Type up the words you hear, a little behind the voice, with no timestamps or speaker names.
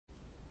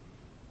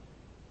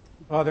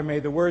Father, may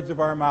the words of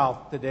our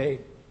mouth today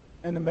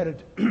and the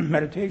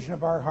meditation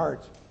of our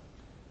hearts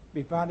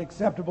be found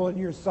acceptable in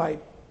your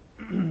sight.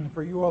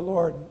 For you, O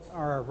Lord,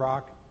 are our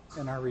rock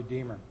and our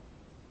Redeemer.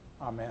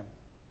 Amen.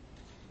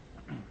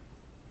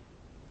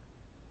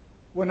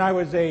 When I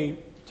was a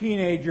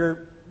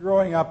teenager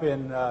growing up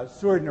in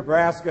Seward,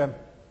 Nebraska,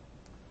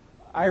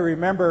 I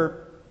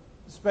remember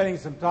spending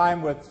some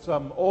time with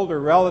some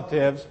older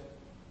relatives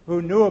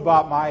who knew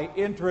about my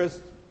interest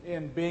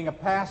in being a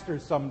pastor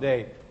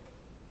someday.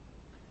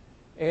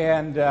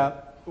 And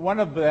one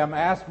of them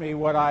asked me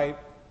what I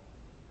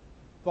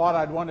thought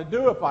I'd want to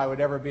do if I would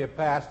ever be a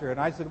pastor. And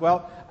I said,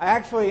 well,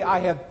 actually, I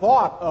had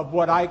thought of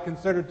what I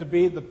considered to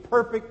be the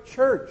perfect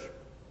church.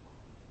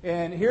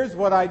 And here's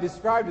what I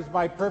described as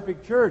my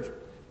perfect church.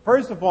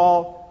 First of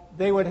all,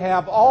 they would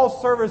have all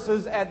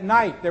services at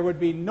night. There would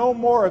be no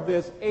more of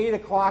this 8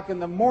 o'clock in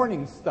the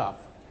morning stuff.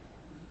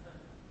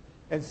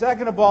 And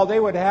second of all, they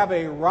would have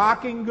a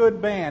rocking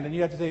good band. And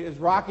you have to say, is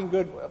rocking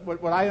good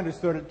what I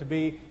understood it to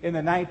be in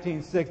the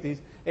 1960s?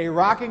 A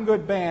rocking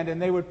good band,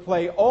 and they would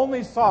play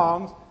only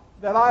songs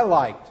that I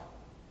liked.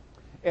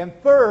 And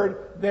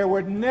third, there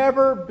would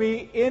never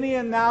be any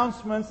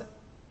announcements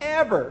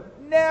ever.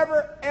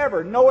 Never,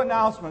 ever. No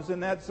announcements in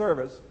that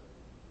service.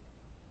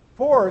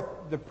 Fourth,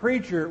 the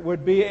preacher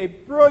would be a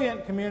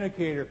brilliant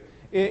communicator.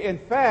 In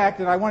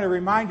fact, and I want to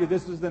remind you,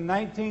 this was the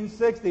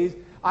 1960s,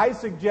 I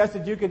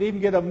suggested you could even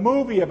get a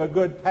movie of a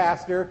good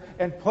pastor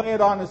and play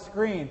it on a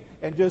screen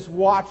and just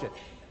watch it.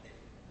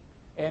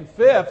 And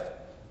fifth,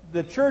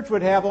 the church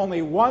would have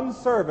only one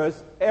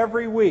service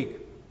every week.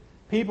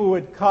 People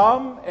would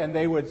come and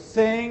they would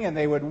sing and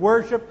they would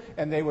worship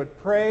and they would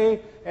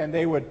pray and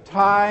they would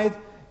tithe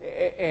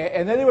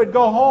and then they would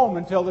go home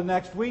until the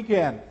next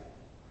weekend.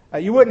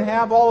 You wouldn't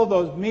have all of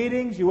those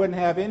meetings. You wouldn't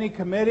have any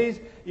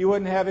committees. You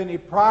wouldn't have any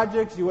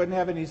projects. You wouldn't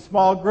have any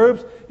small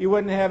groups. You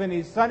wouldn't have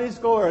any Sunday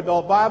school or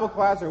adult Bible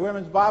class or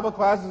women's Bible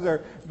classes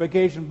or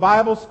vacation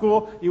Bible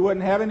school. You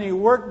wouldn't have any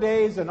work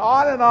days and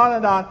on and on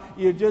and on.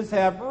 You'd just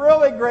have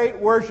really great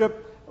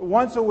worship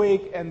once a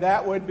week, and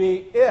that would be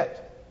it.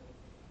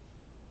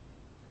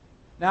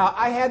 Now,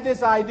 I had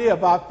this idea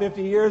about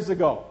 50 years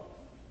ago,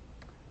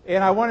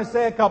 and I want to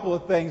say a couple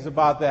of things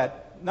about that.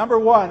 Number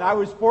one, I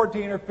was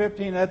 14 or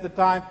 15 at the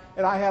time,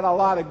 and I had a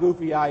lot of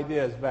goofy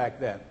ideas back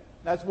then.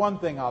 That's one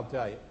thing I'll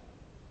tell you.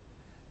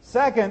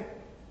 Second,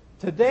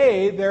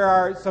 today there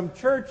are some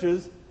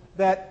churches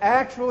that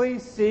actually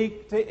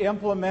seek to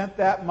implement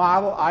that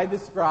model I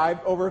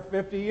described over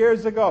 50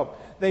 years ago.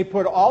 They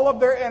put all of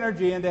their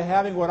energy into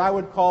having what I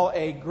would call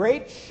a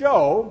great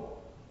show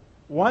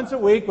once a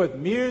week with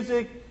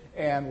music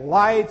and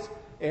lights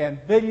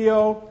and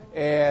video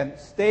and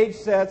stage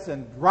sets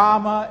and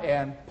drama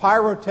and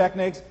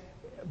pyrotechnics,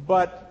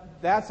 but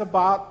that's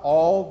about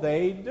all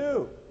they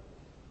do.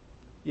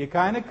 You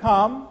kind of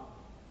come,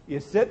 you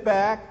sit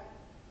back,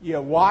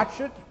 you watch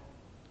it,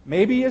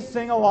 maybe you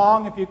sing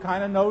along if you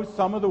kind of know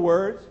some of the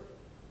words,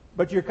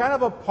 but you're kind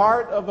of a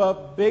part of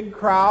a big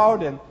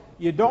crowd and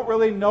you don't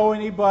really know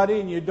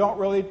anybody and you don't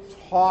really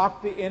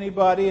talk to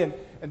anybody, and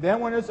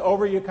then when it's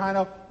over, you kind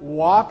of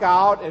walk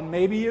out, and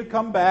maybe you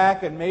come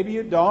back, and maybe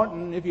you don't.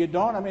 And if you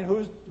don't, I mean,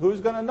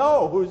 who's going to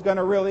know? Who's going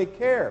to really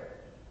care?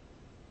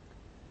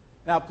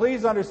 Now,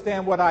 please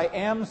understand what I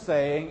am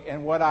saying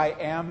and what I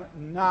am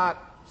not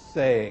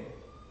saying.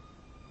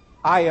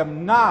 I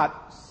am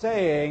not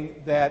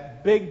saying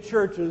that big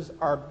churches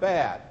are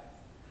bad.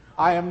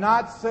 I am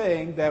not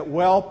saying that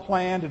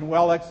well-planned and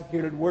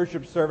well-executed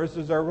worship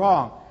services are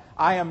wrong.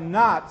 I am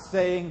not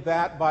saying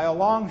that by a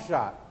long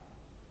shot.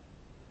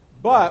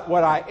 But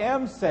what I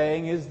am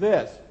saying is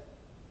this: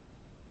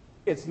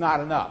 it's not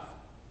enough.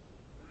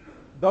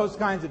 Those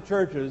kinds of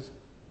churches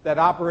that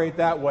operate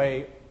that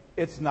way,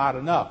 it's not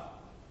enough.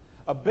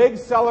 A big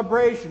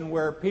celebration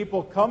where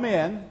people come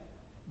in,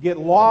 get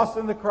lost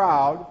in the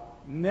crowd,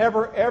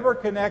 never ever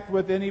connect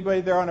with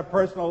anybody there on a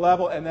personal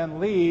level, and then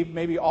leave,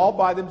 maybe all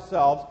by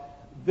themselves,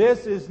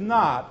 this is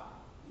not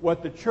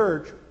what the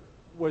church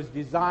was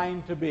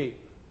designed to be.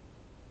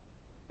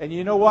 And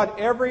you know what?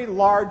 Every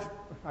large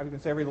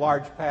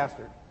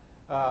pastor.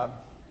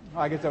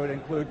 I guess that would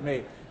include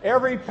me.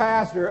 Every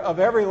pastor of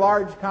every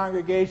large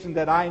congregation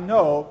that I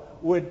know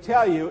would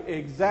tell you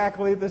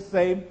exactly the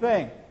same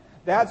thing.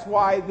 That's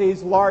why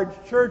these large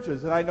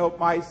churches, and I know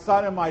my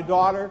son and my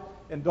daughter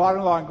and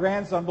daughter-in-law and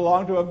grandson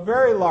belong to a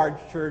very large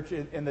church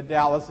in the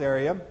Dallas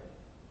area.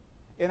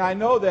 And I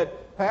know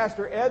that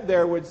Pastor Ed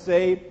there would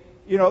say,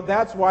 you know,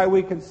 that's why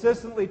we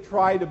consistently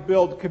try to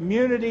build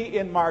community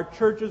in our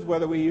churches,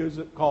 whether we use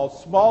it called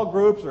small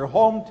groups or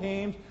home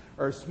teams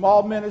or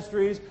small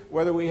ministries,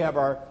 whether we have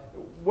our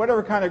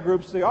whatever kind of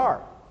groups they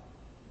are.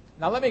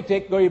 Now let me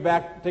take you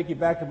back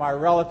to my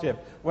relative.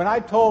 When I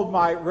told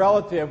my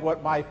relative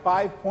what my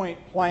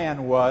 5-point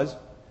plan was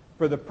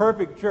for the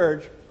perfect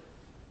church,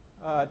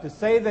 to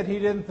say that he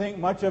didn't think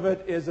much of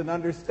it is an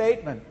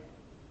understatement.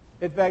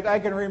 In fact, I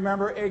can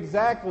remember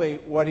exactly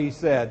what he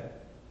said.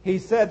 He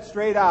said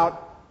straight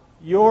out,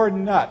 "You're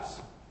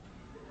nuts."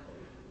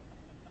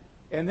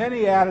 And then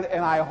he added,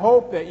 and I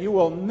hope that you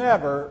will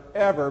never,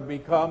 ever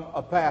become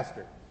a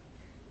pastor.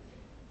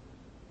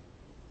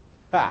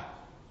 Ha!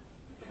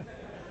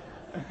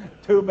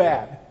 Too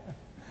bad.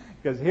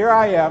 Because here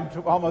I am,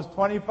 almost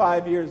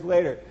 25 years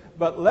later.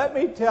 But let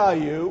me tell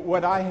you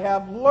what I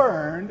have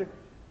learned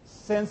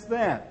since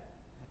then.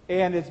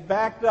 And it's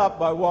backed up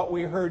by what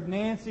we heard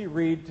Nancy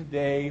read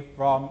today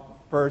from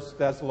 1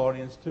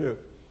 Thessalonians 2.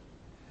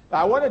 Now,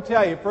 I want to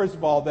tell you, first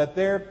of all, that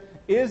there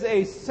is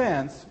a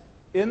sense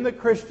in the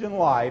Christian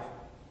life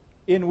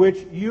in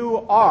which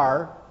you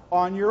are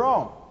on your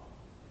own.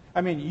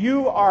 I mean,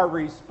 you are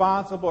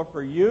responsible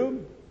for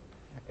you,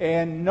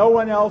 and no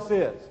one else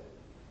is.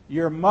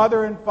 Your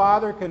mother and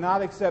father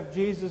cannot accept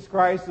Jesus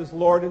Christ as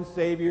Lord and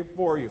Savior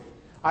for you.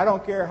 I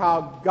don't care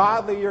how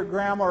godly your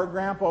grandma or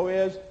grandpa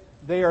is,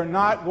 they are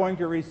not going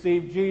to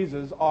receive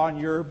Jesus on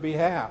your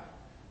behalf.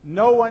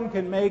 No one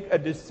can make a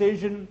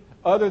decision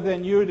other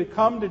than you to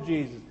come to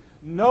Jesus.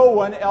 No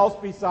one else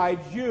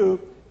besides you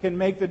can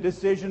make the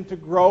decision to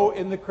grow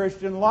in the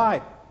Christian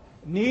life.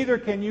 Neither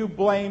can you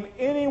blame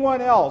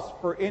anyone else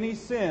for any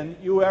sin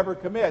you ever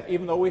commit,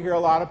 even though we hear a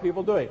lot of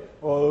people doing,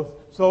 oh,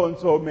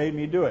 so-and-so made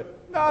me do it.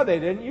 No, they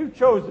didn't. You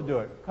chose to do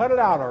it. Cut it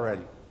out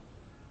already.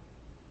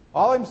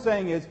 All I'm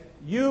saying is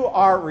you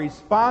are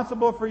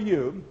responsible for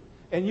you,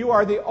 and you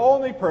are the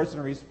only person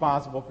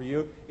responsible for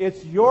you.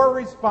 It's your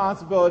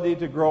responsibility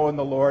to grow in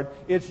the Lord.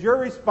 It's your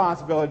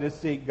responsibility to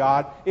seek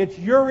God. It's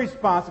your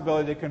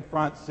responsibility to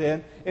confront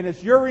sin. And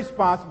it's your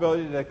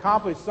responsibility to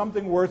accomplish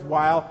something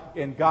worthwhile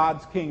in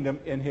God's kingdom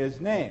in His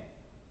name.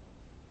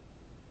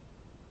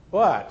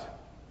 But,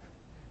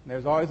 and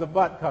there's always a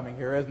but coming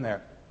here, isn't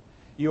there?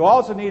 You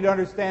also need to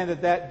understand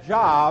that that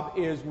job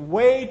is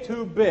way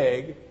too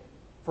big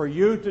for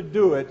you to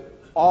do it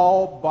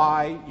all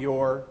by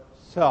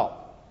yourself.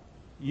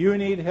 You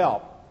need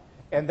help.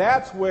 And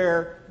that's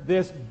where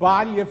this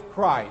body of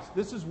Christ,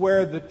 this is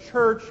where the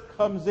church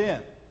comes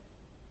in.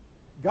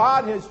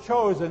 God has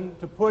chosen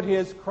to put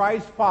His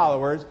Christ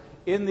followers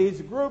in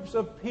these groups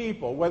of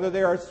people, whether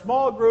they are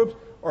small groups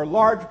or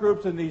large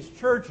groups in these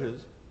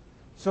churches,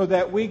 so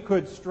that we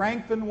could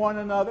strengthen one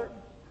another,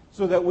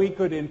 so that we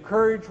could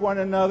encourage one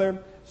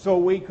another, so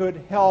we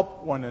could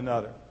help one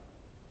another.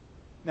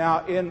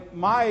 Now, in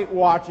my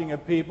watching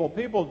of people,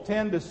 people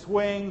tend to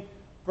swing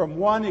from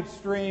one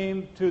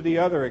extreme to the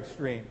other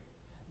extreme.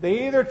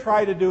 They either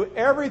try to do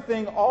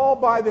everything all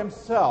by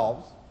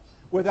themselves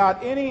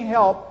without any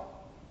help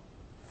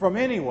from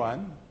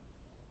anyone,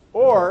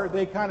 or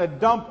they kind of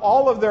dump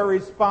all of their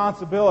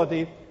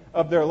responsibility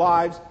of their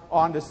lives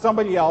onto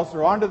somebody else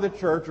or onto the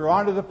church or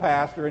onto the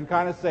pastor and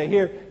kind of say,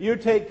 here, you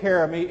take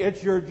care of me,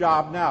 it's your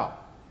job now.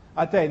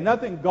 I tell you,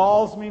 nothing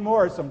galls me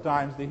more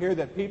sometimes to hear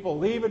that people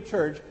leave a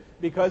church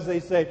because they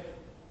say,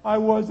 I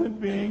wasn't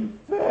being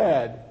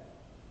fed.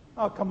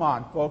 Oh, come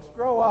on, folks,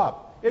 grow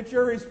up. It's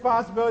your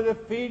responsibility to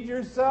feed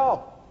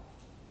yourself.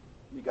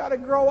 You got to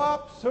grow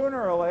up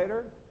sooner or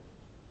later.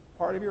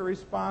 Part of your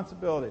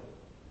responsibility.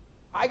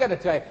 I got to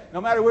tell you,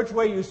 no matter which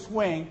way you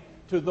swing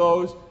to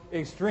those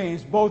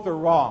extremes, both are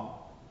wrong.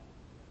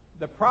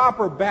 The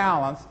proper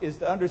balance is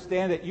to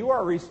understand that you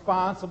are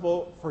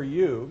responsible for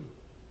you,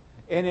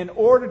 and in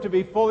order to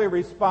be fully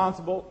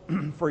responsible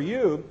for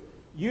you,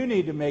 you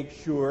need to make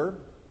sure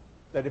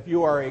that if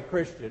you are a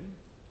Christian,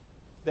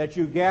 that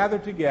you gather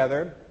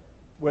together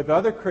with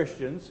other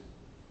Christians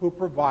who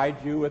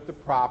provide you with the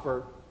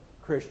proper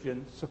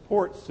Christian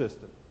support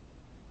system.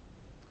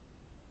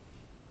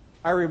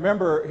 I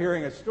remember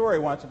hearing a story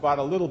once about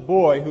a little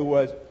boy who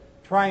was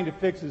trying to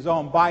fix his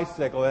own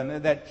bicycle,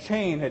 and that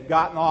chain had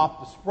gotten off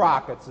the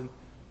sprockets. And,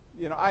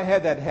 you know, I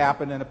had that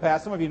happen in the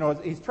past. Some of you know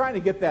he's trying to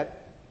get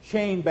that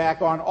chain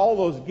back on all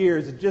those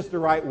gears just the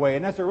right way,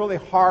 and that's a really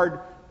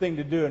hard thing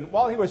to do. And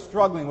while he was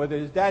struggling with it,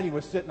 his daddy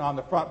was sitting on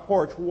the front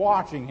porch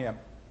watching him.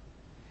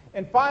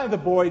 And finally the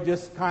boy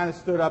just kind of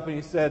stood up and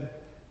he said,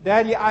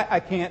 Daddy, I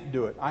can't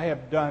do it. I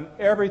have done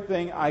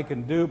everything I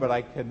can do, but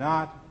I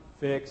cannot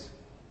fix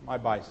my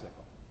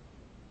bicycle.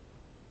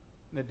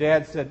 And the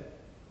dad said,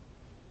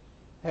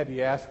 have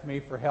you asked me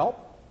for help?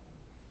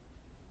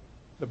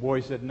 The boy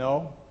said,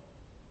 no.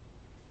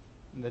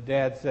 And the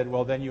dad said,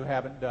 well, then you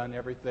haven't done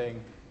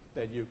everything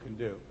that you can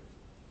do.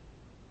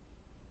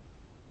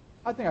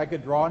 I think I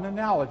could draw an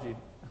analogy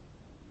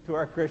to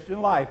our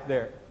Christian life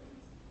there.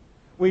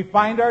 We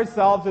find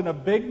ourselves in a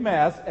big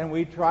mess, and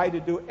we try to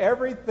do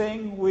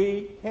everything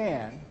we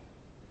can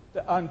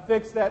to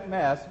unfix that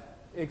mess,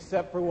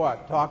 except for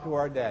what? Talk to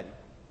our daddy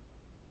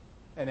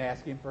and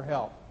ask him for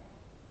help.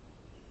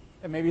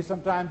 And maybe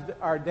sometimes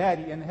our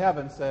daddy in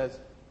heaven says,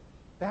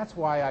 that's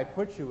why I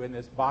put you in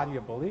this body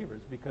of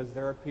believers, because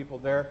there are people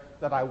there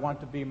that I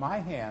want to be my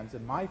hands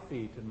and my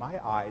feet and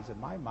my eyes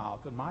and my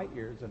mouth and my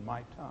ears and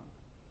my tongue.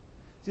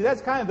 See,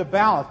 that's kind of the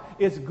balance.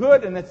 It's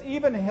good and it's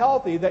even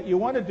healthy that you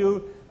want to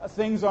do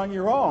things on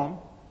your own,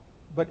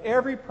 but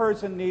every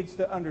person needs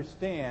to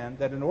understand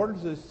that in order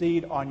to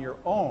succeed on your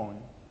own,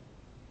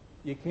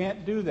 you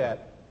can't do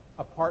that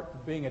apart from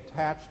being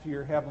attached to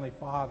your Heavenly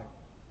Father.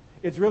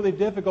 It's really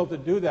difficult to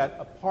do that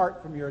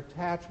apart from your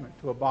attachment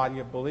to a body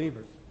of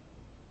believers.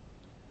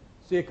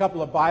 See a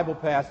couple of Bible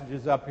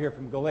passages up here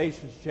from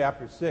Galatians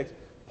chapter 6.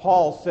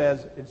 Paul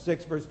says in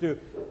 6 verse 2,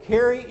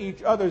 carry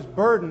each other's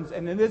burdens,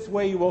 and in this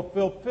way you will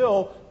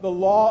fulfill the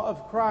law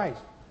of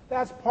Christ.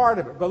 That's part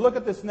of it. But look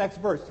at this next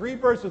verse. 3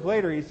 verses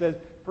later he says,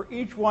 for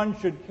each one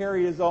should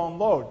carry his own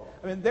load.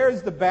 I mean,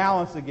 there's the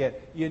balance again.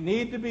 You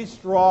need to be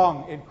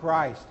strong in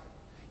Christ.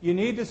 You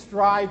need to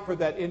strive for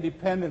that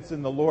independence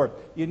in the Lord.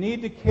 You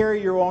need to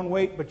carry your own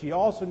weight, but you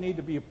also need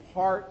to be a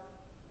part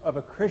of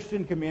a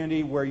Christian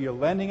community where you're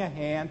lending a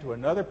hand to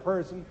another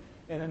person,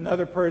 and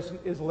another person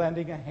is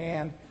lending a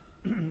hand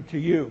to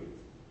you.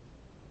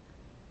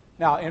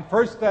 Now, in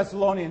 1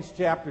 Thessalonians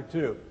chapter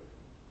 2,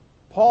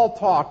 Paul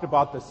talked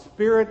about the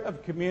spirit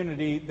of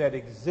community that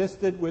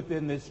existed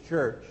within this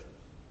church.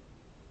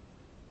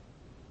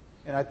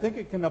 And I think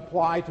it can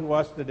apply to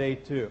us today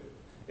too.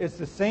 It's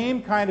the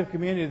same kind of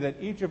community that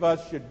each of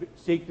us should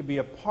seek to be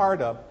a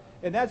part of.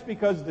 And that's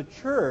because the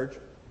church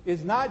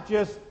is not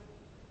just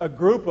a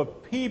group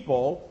of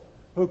people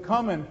who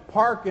come and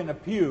park in a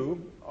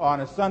pew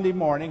on a Sunday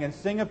morning and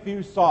sing a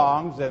few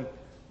songs and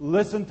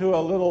listen to a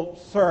little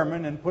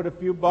sermon and put a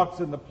few bucks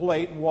in the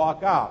plate and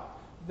walk out.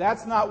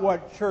 That's not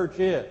what church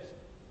is.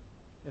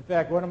 In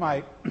fact, one of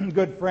my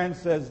good friends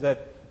says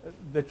that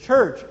the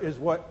church is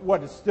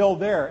what is still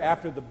there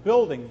after the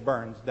building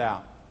burns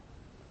down.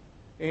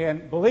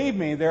 And believe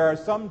me, there are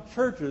some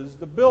churches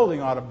the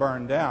building ought to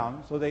burn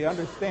down so they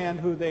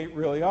understand who they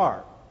really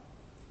are.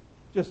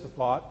 Just a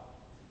thought.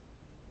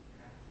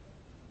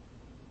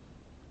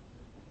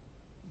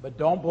 But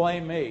don't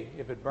blame me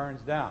if it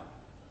burns down.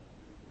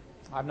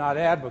 I'm not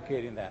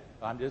advocating that.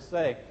 I'm just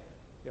saying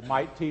it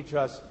might teach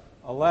us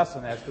a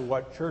lesson as to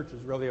what church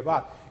is really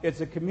about. It's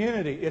a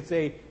community. It's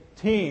a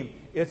team.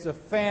 It's a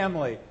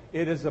family.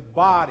 It is a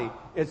body.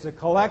 It's a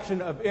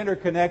collection of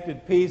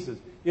interconnected pieces.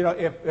 You know,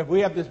 if we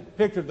have this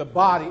picture of the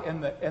body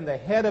and the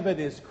head of it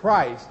is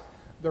Christ,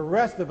 the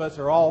rest of us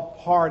are all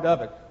part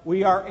of it.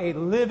 We are a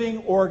living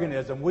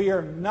organism. We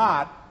are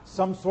not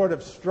some sort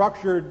of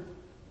structured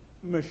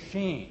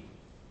machine.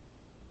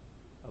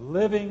 A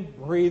living,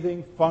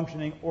 breathing,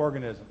 functioning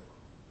organism.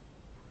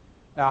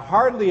 Now,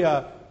 hardly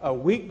a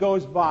week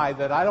goes by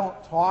that I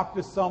don't talk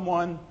to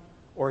someone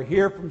or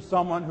hear from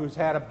someone who's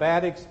had a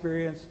bad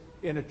experience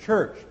in a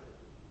church.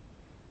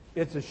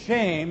 It's a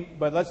shame,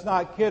 but let's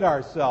not kid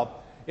ourselves.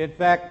 In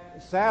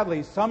fact,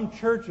 sadly, some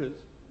churches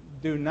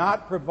do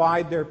not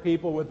provide their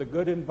people with a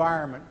good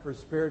environment for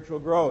spiritual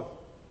growth.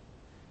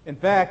 In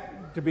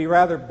fact, to be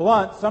rather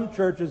blunt, some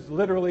churches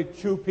literally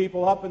chew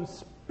people up and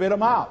spit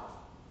them out.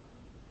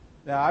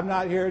 Now, I'm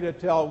not here to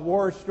tell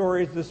war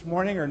stories this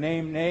morning or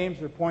name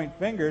names or point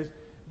fingers,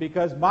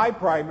 because my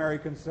primary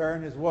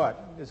concern is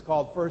what? It's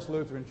called First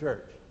Lutheran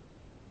Church.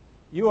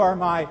 You are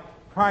my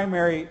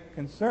primary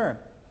concern.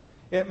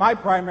 My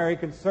primary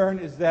concern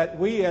is that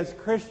we as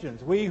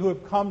Christians, we who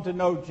have come to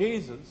know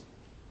Jesus,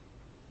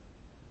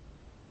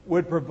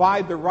 would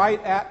provide the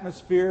right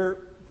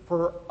atmosphere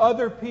for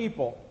other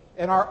people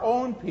and our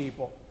own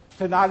people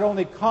to not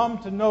only come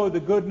to know the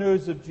good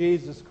news of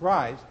Jesus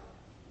Christ,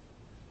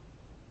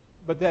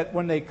 but that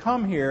when they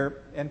come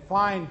here and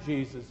find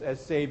Jesus as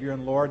Savior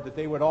and Lord, that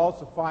they would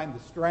also find the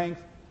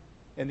strength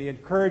and the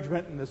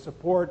encouragement and the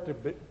support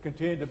to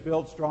continue to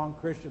build strong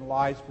Christian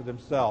lives for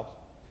themselves.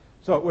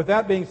 So with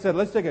that being said,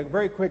 let's take a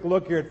very quick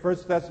look here at 1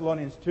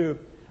 Thessalonians 2.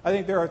 I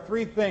think there are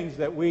 3 things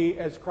that we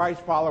as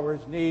Christ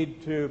followers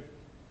need to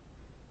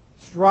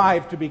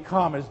strive to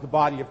become as the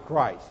body of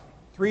Christ.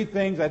 3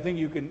 things I think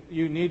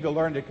you need to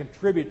learn to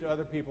contribute to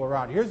other people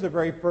around. Here's the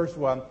very first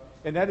one,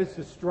 and that is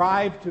to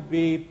strive to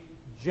be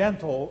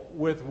gentle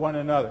with one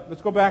another.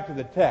 Let's go back to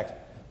the text.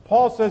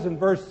 Paul says in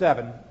verse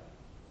 7,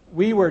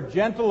 we were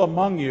gentle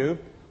among you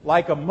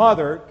like a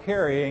mother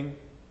caring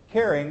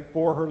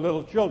for her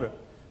little children.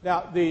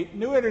 Now, the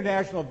New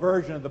International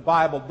Version of the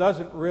Bible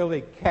doesn't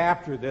really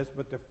capture this,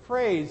 but the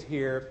phrase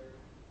here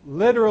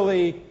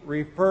literally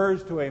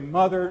refers to a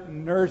mother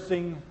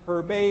nursing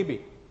her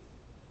baby.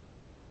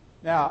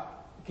 Now,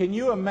 can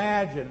you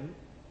imagine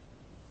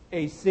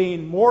a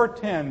scene more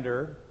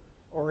tender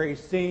or a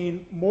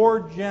scene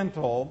more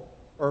gentle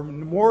or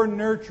more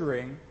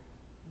nurturing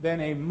than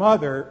a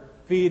mother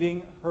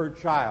feeding her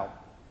child?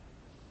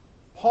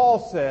 Paul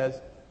says,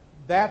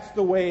 that's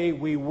the way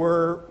we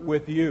were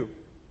with you.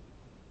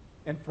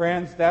 And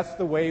friends, that's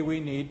the way we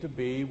need to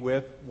be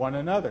with one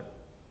another.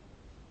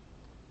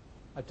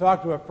 I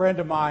talked to a friend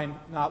of mine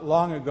not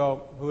long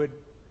ago who had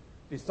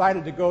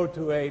decided to go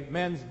to a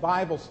men's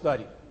Bible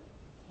study.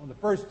 One of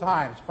the first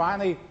times,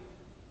 finally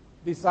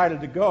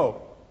decided to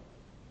go.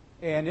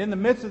 And in the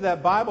midst of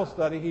that Bible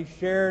study, he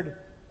shared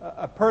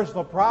a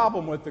personal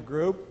problem with the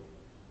group.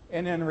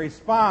 And in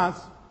response,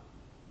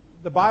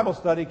 the Bible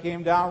study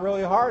came down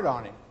really hard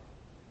on him.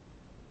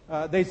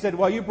 They said,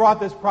 well, you brought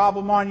this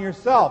problem on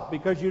yourself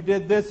because you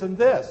did this and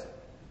this.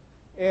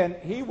 And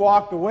he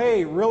walked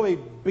away really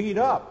beat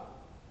up.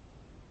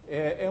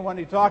 And when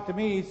he talked to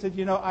me, he said,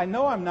 I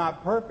know I'm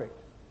not perfect.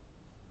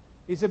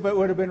 He said, but it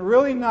would have been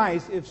really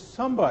nice if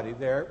somebody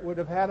there would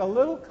have had a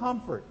little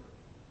comfort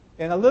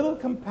and a little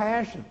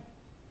compassion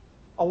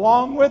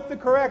along with the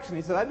correction.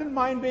 He said, I didn't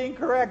mind being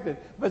corrected,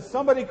 but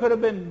somebody could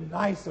have been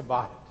nice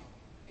about it.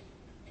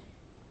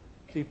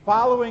 See,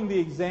 following the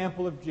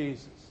example of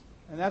Jesus,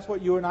 and that's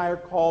what you and I are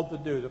called to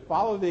do, to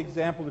follow the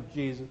example of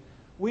Jesus,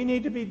 we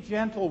need to be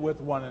gentle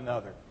with one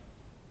another.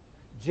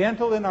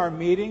 Gentle in our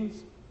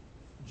meetings,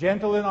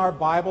 gentle in our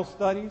Bible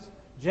studies,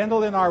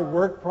 gentle in our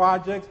work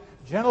projects,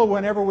 gentle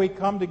whenever we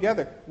come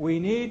together. We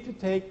need to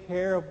take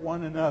care of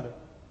one another.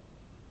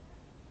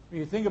 When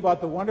you think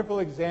about the wonderful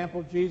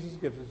example Jesus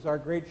gives us, our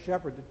great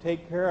shepherd, to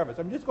take care of us.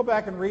 I mean, just go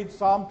back and read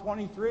Psalm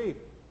 23.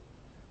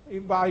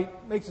 He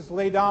makes us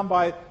lay down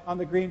on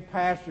the green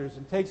pastures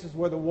and takes us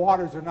where the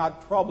waters are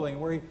not troubling,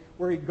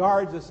 where he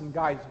guards us and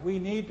guides. We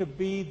need to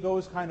be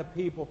those kind of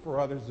people for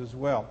others as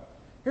well.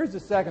 Here's the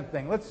second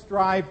thing. Let's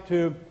strive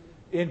to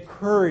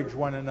encourage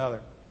one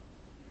another.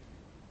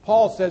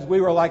 Paul says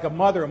we were like a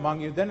mother among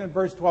you. Then in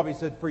verse 12 he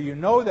said, for you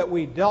know that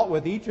we dealt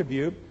with each of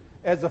you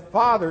as a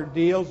father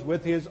deals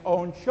with his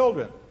own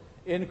children,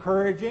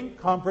 encouraging,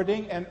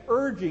 comforting, and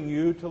urging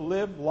you to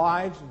live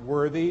lives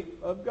worthy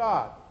of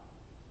God.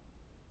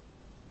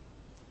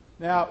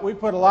 Now, we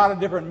put a lot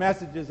of different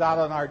messages out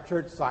on our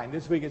church sign.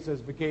 This week it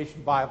says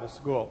Vacation Bible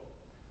School.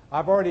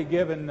 I've already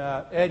given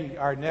Eddie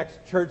our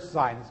next church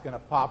sign. It's going to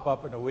pop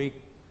up in a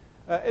week.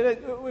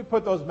 We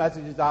put those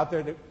messages out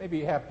there to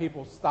maybe have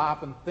people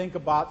stop and think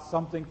about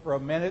something for a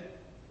minute.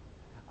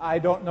 I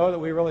don't know that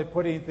we really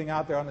put anything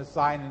out there on the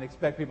sign and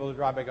expect people to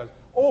drive by and go,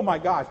 oh my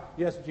gosh,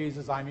 yes,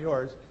 Jesus, I'm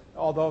yours.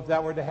 Although if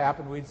that were to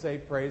happen, we'd say,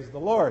 praise the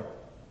Lord.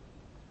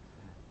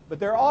 But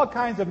there are all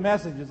kinds of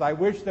messages I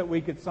wish that we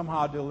could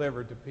somehow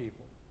deliver to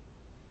people.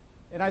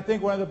 And I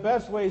think one of the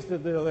best ways to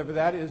deliver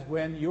that is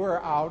when you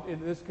are out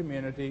in this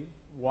community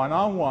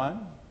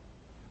one-on-one,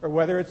 or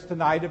whether it's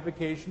tonight at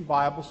Vacation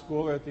Bible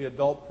School or at the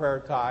adult prayer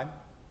time,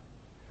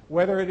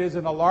 whether it is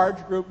in a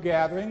large group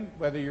gathering,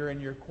 whether you're in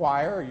your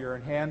choir or you're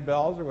in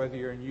handbells or whether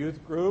you're in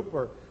youth group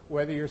or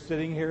whether you're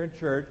sitting here in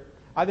church,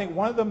 I think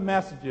one of the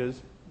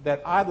messages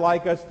that I'd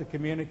like us to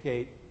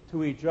communicate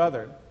to each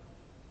other,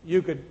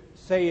 you could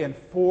say in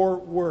 4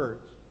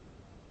 words,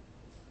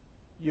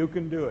 you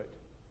can do it.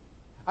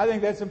 I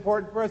think that's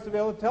important for us to be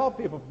able to tell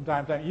people from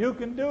time to time, you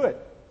can do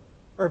it.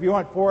 Or if you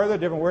want 4 other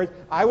different words,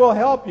 I will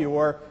help you.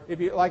 Or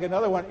if you like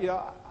another one,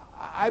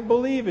 I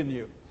believe in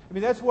you. I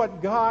mean, that's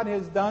what God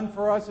has done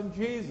for us in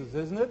Jesus,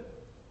 isn't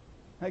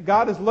it?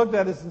 God has looked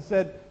at us and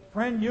said,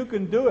 friend, you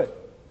can do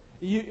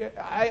it.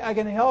 I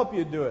can help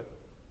you do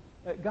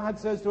it. God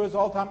says to us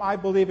all the time, I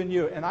believe in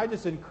you. And I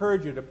just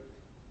encourage you to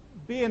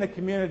be in a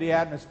community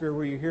atmosphere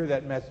where you hear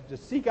that message. To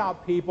seek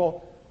out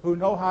people who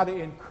know how to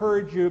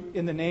encourage you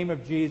in the name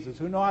of Jesus,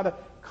 who know how to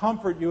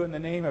comfort you in the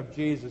name of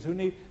Jesus, who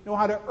know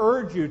how to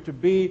urge you to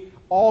be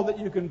all that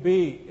you can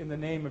be in the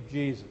name of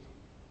Jesus.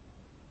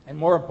 And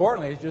more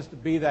importantly, it's just to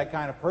be that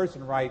kind of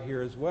person right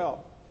here as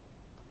well.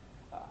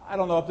 I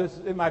don't know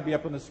if it might be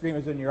up on the screen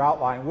as in your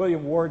outline.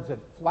 William Ward said,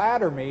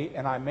 flatter me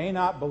and I may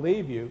not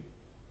believe you,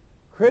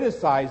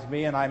 criticize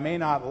me and I may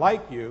not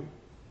like you,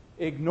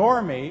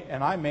 ignore me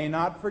and I may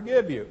not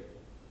forgive you,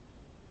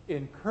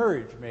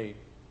 encourage me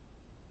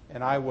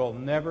and I will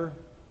never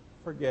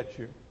forget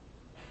you.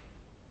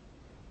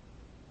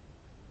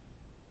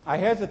 I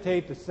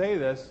hesitate to say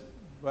this,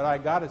 but I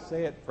got to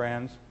say it,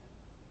 friends.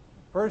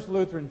 First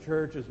Lutheran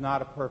Church is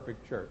not a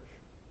perfect church.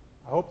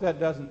 I hope that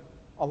doesn't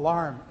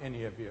alarm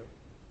any of you.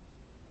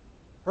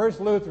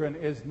 First Lutheran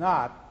is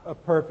not a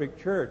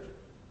perfect church.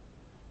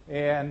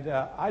 And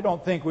I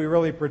don't think we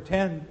really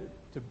pretend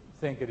to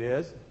think it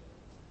is.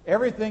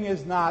 Everything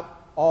is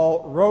not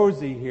all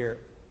rosy here.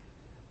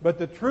 But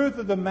the truth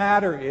of the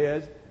matter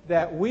is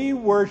that we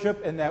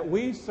worship and that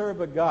we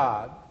serve a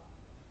God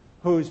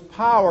whose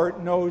power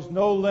knows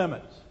no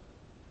limits,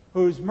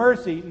 whose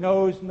mercy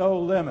knows no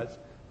limits,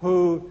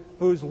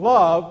 whose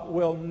love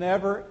will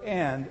never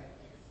end.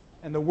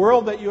 And the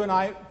world that you and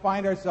I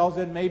find ourselves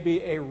in may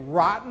be a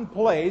rotten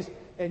place,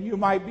 and you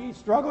might be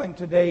struggling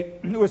today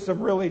with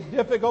some really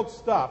difficult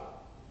stuff.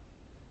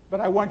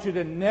 But I want you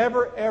to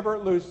never, ever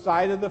lose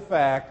sight of the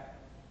fact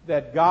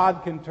that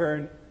God can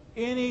turn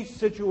any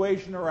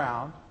situation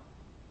around.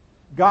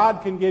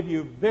 God can give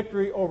you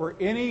victory over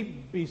any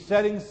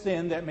besetting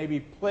sin that may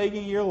be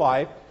plaguing your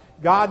life.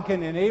 God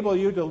can enable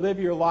you to live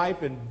your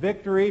life in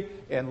victory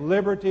and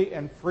liberty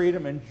and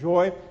freedom and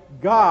joy.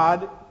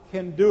 God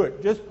can do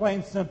it. Just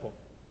plain simple.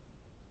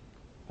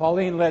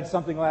 Pauline led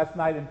something last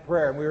night in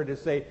prayer, and we were to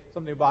say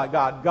something about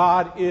God.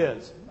 God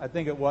is, I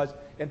think it was.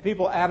 And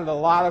people added a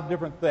lot of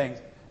different things.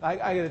 I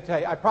got to tell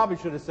you, I probably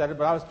should have said it,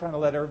 but I was trying to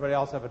let everybody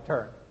else have a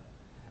turn.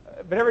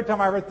 But every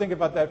time I ever think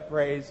about that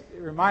phrase,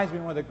 it reminds me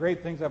of one of the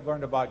great things I've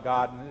learned about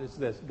God, and it's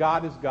this: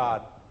 God is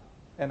God,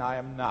 and I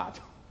am not.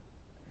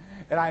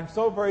 And I'm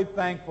so very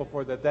thankful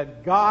for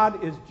that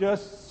God is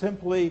just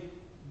simply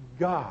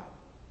God.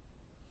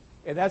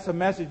 And that's a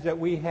message that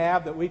we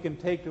have that we can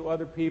take to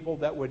other people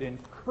that would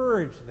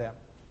encourage them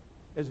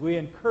as we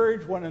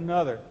encourage one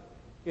another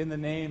in the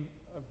name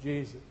of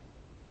Jesus.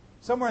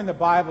 Somewhere in the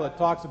Bible it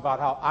talks about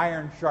how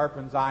iron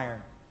sharpens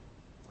iron.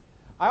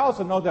 I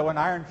also know that when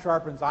iron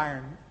sharpens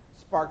iron,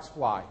 sparks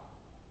fly.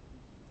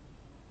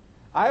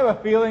 I have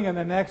a feeling in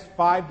the next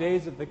 5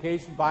 days at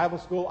Vacation Bible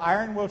School,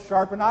 iron will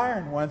sharpen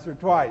iron once or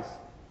twice.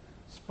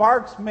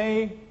 Sparks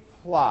may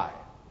fly.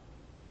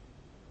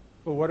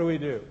 But what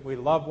do? We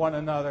love one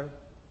another,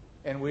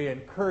 and we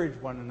encourage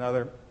one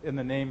another in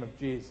the name of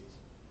Jesus.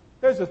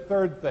 There's a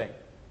third thing.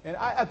 And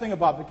I think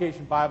about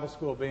Vacation Bible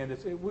School being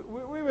this.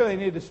 We really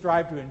need to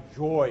strive to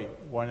enjoy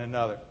one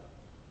another.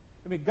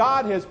 I mean,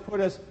 God has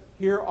put us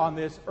here on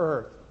this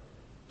earth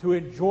to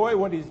enjoy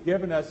what He's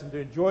given us and to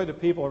enjoy the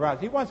people around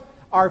us. He wants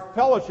our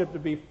fellowship to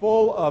be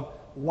full of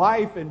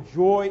life and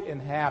joy and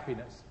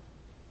happiness.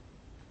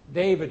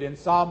 David in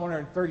Psalm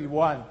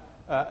 131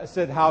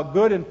 said how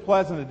good and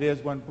pleasant it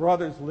is when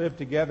brothers live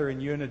together in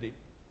unity.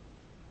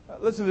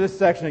 Listen to this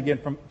section again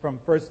from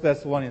 1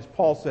 Thessalonians.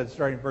 Paul said,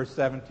 starting in verse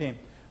 17,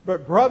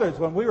 "But brothers,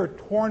 when we were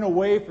torn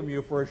away from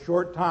you for a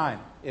short time,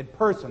 in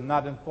person,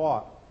 not in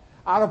thought,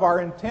 out of our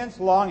intense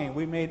longing,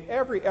 we made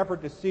every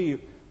effort to see you,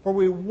 for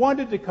we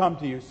wanted to come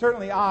to you.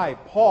 Certainly I,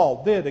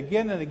 Paul, did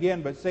again and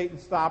again, but Satan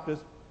stopped us.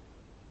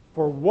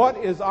 For what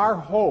is our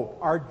hope,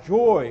 our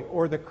joy,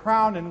 or the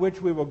crown in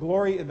which we will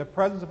glory in the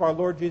presence of our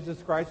Lord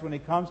Jesus Christ when He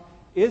comes?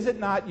 Is it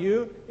not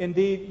you?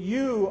 Indeed,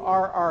 you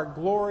are our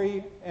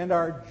glory and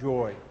our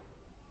joy."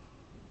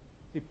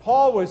 See,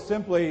 Paul was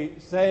simply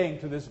saying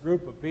to this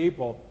group of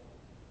people,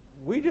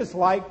 we just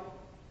like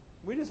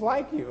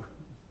you.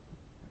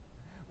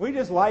 We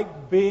just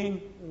like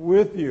being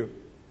with you.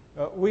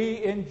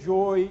 We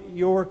enjoy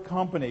your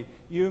company.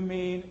 You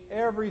mean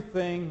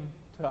everything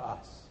to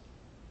us.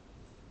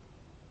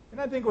 And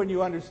I think when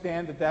you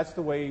understand that that's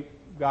the way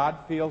God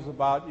feels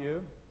about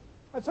you,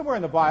 somewhere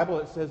in the Bible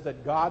it says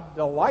that God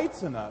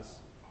delights in us.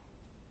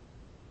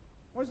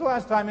 When's the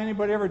last time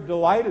anybody ever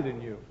delighted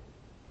in you?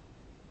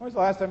 When's the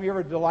last time you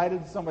ever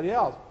delighted in somebody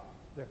else?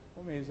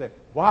 Let me say,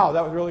 wow,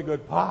 that was really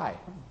good pie.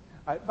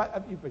 I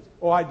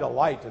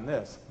delight in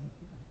this.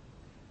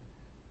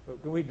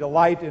 We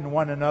delight in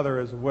one another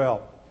as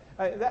well.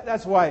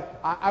 That's why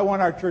I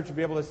want our church to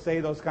be able to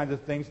say those kinds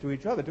of things to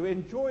each other, to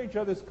enjoy each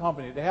other's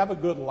company, to have a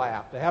good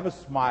laugh, to have a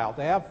smile,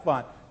 to have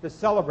fun, to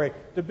celebrate,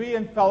 to be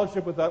in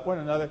fellowship with one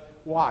another.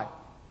 Why?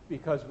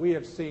 Because we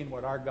have seen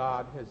what our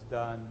God has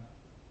done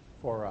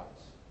for us.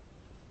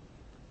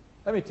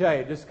 Let me tell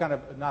you, just kind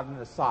of not an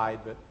aside,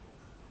 but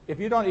if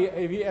you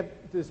have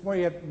this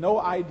morning you have no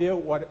idea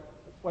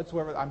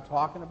whatsoever I'm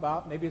talking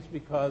about, maybe it's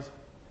because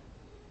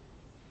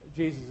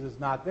Jesus is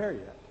not there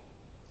yet.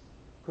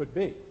 Could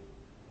be.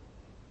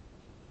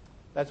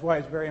 That's why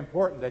it's very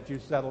important that you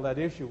settle that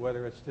issue,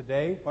 whether it's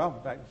today. Well,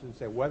 in fact, you shouldn't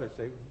say whether.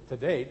 Say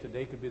today.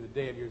 Today could be the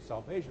day of your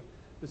salvation.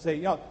 To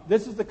say,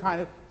 this is the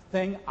kind of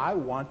thing I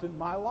want in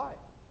my life.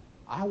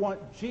 I want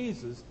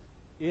Jesus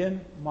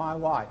in my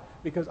life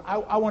because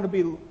I want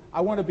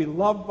to be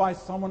loved by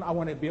someone. I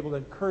want to be able to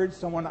encourage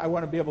someone. I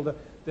want to be able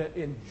to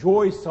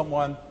enjoy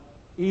someone,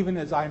 even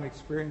as I'm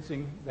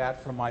experiencing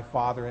that from my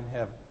Father in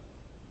heaven.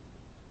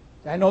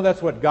 I know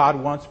that's what God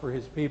wants for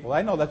His people.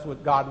 I know that's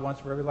what God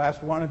wants for every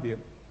last one of you.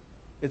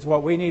 It's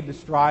what we need to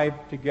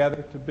strive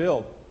together to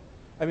build.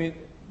 I mean,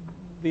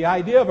 the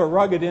idea of a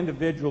rugged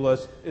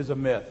individualist is a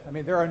myth. I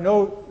mean, there's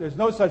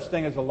no such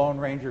thing as a Lone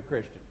Ranger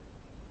Christian.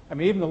 I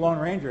mean, even the Lone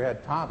Ranger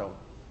had Tonto.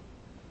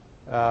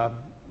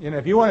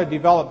 If you want to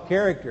develop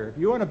character, if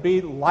you want to be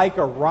like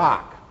a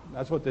rock,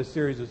 that's what this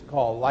series is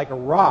called, like a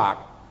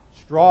rock,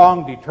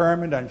 strong,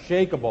 determined,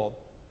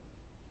 unshakable,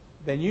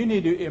 then you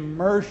need to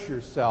immerse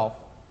yourself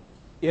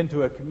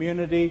into a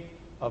community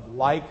of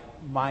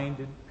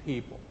like-minded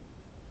people.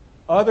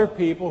 Other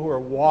people who are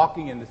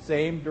walking in the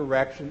same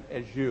direction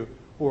as you,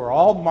 who are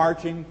all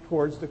marching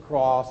towards the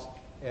cross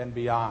and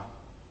beyond.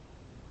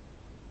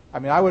 I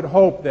mean, I would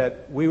hope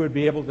that we would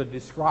be able to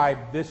describe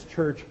this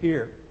church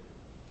here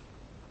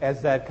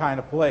as that kind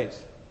of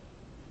place.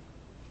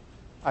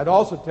 I'd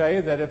also tell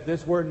you that if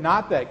this were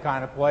not that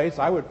kind of place,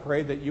 I would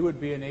pray that you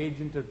would be an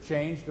agent of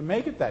change to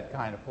make it that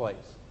kind of place.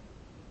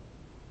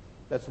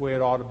 That's the way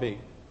it ought to be.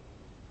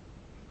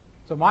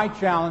 So my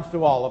challenge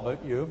to all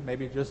of you,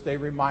 maybe just a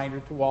reminder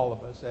to all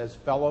of us as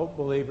fellow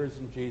believers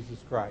in Jesus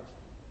Christ,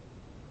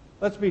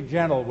 let's be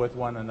gentle with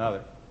one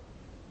another.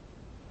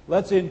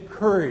 Let's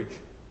encourage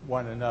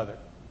one another.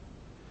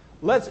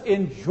 Let's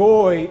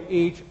enjoy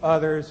each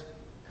other's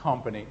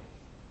company.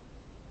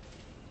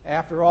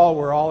 After all,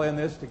 we're all in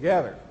this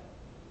together.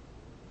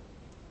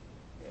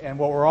 And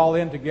what we're all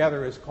in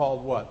together is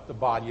called what? The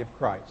body of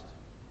Christ.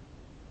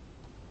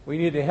 We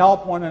need to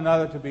help one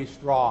another to be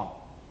strong,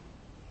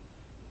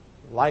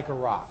 like a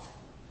rock,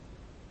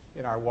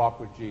 in our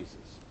walk with Jesus.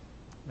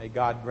 May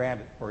God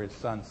grant it for His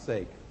Son's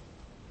sake.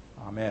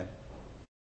 Amen.